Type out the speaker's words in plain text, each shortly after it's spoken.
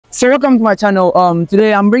So welcome to my channel.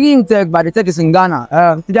 Today I'm bringing you tech, but the tech is in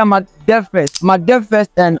Ghana. Today I'm at DevFest.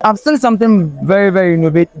 and I've seen something very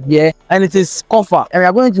innovative here, and it is Kofa. And we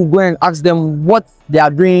are going to go and ask them what they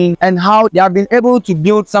are doing and how they have been able to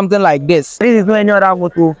build something like this. This is no any other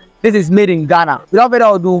photo. This is made in Ghana. Without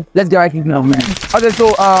further ado, let's get right into it, man. Okay,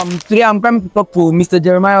 so today I'm coming to talk to Mr.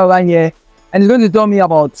 Jeremiah over here, and he's going to tell me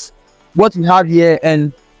about what we have here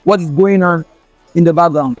and what is going on in the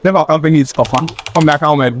background. The name of our company is Kofa. From the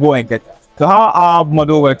account with Go and Get. So how our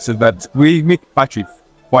model works is that we make batteries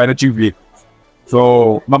for energy vehicles.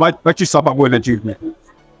 So my battery Swappable energy vehicle.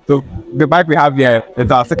 So the bike we have here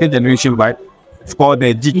is our second generation bike. It's called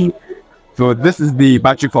the G. So this is the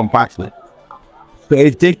battery from Pakistan. So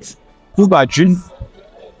it takes two batteries,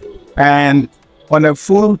 and on a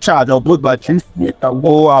full charge of both batteries, it can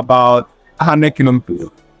go about 100 kilometers,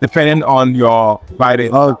 depending on your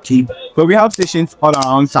riding. Okay. So we have stations all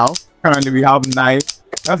around South. Currently we have 9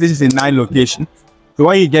 stations in 9 locations. So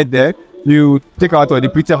when you get there, you take out all the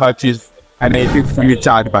depleted batteries and then you take fully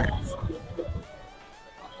charged batteries.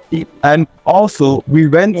 And also we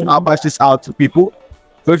rent our batteries out to people.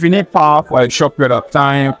 So if you need power for a short period of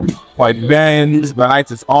time, for events, the light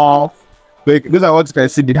is off. So those are what you can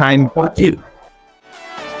see behind you.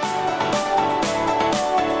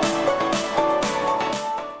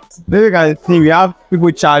 There you can see we have people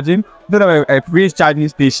charging. There's a free charging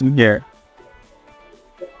station here.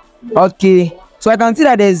 Okay, so I can see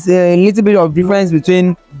that there's a little bit of difference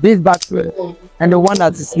between this battery and the one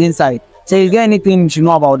that is inside. So is there anything you should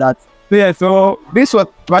know about that? So yeah, so this was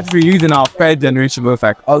what we use in our third generation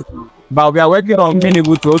motorcycle. Okay. But we are working on being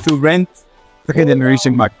able to also rent second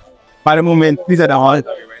generation bike. By the moment, these are the ones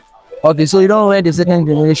that we rent. Okay, so you don't rent the second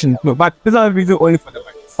generation? No, but these are the reason only for the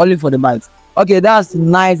bikes. Only for the bikes. Okay, that's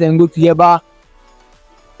nice and good to hear, but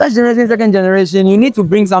first generation, second generation, you need to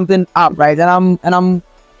bring something up, right? And I'm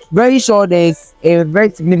very sure there's a very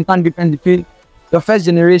significant difference between the first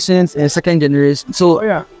generations and second generation. So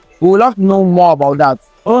yeah, we would love to know more about that.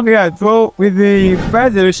 Oh yeah, so with the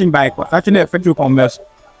first generation bike, it's actually a petrol conversion.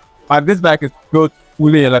 But this bike is built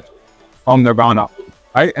fully electric from the ground up,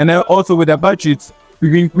 right? And then also with the batteries,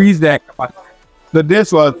 we increased their capacity. So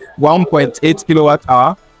this was 1.8 kilowatt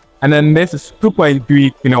hour, and then this is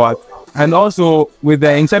 2.3 kilowatts. And also with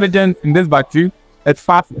the intelligence in this battery, it's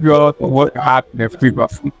fast enough to work hard in a free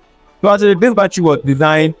person. So actually this battery was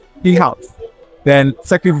designed in-house. Then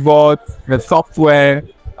circuit boards, the software,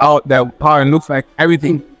 out the power, and looks like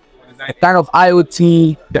everything. Kind of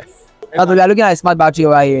IoT. Yes. So we are looking at a smart battery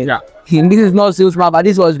right here. Yeah. And this is not so smart, but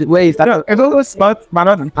this was where it started. No, it's also smart, but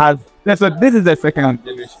not as. So this is the second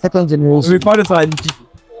generation. Second generation. We call this one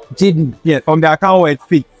GD. Yeah, from the account where it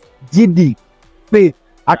fits. GD. Faith.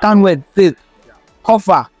 I can't wait. Faith.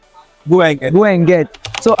 Kofa. Go and Get. Go and Get.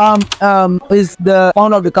 So is the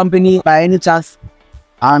founder of the company by any chance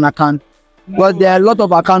an account? Because there are a lot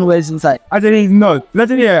of account words inside. Actually, no.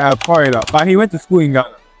 Let's say a foreigner, but he went to school in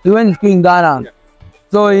Ghana. He went to school in Ghana. Yeah.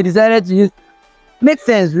 So he decided to use. Makes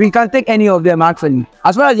sense. We can take any of them actually.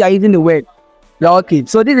 As far as you are using the word, you're okay.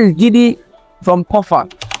 So this is GD from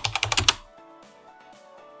Kofa.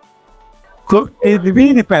 So it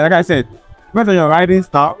really depends. Like I said, depends on your riding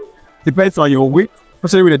style, depends on your weight,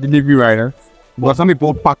 especially with the delivery rider. Because some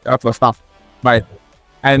people pack up for stuff, right?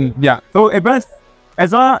 And yeah, so it best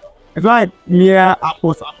it's not near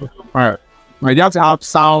apples to apples compared. Right? You have to have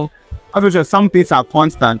sound. Obviously, some things are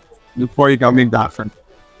constant before you can make that difference.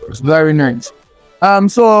 It's very nice.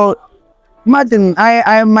 So Martin,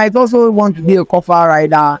 I might also want to be a Kofa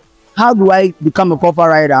rider. How do I become a Kofa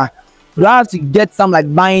rider? Do I have to get some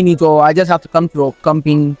like buying it, or I just have to come to a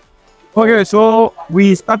company? Okay, so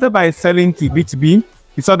we started by selling to B2B.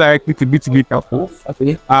 We sold directly to B2B companies.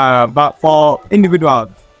 Okay. But for individuals,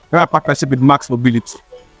 we have a partnership with Max Mobility.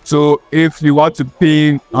 So if you want to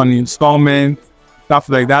pay on installment, stuff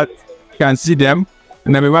like that, you can see them,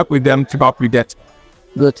 and then we work with them to help you get.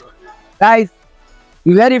 Good. Guys,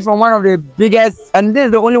 you heard it from one of the biggest, and this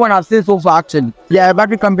is the only one I've seen so far actually. They are a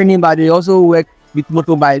battery company, but they also work with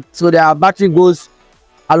motorbike. So their battery goes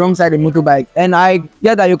alongside the motorbike. And I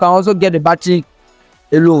get that you can also get the battery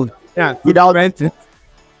alone. Yeah, without rented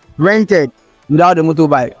without the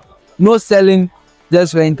motorbike. No selling,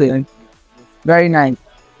 just renting. Very nice.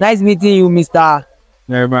 Nice meeting you, Mr.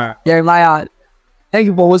 Jeremiah. Thank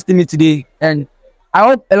you for hosting me today. And I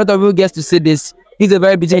want a lot of you guys to see this. It's a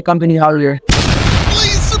very busy company out here.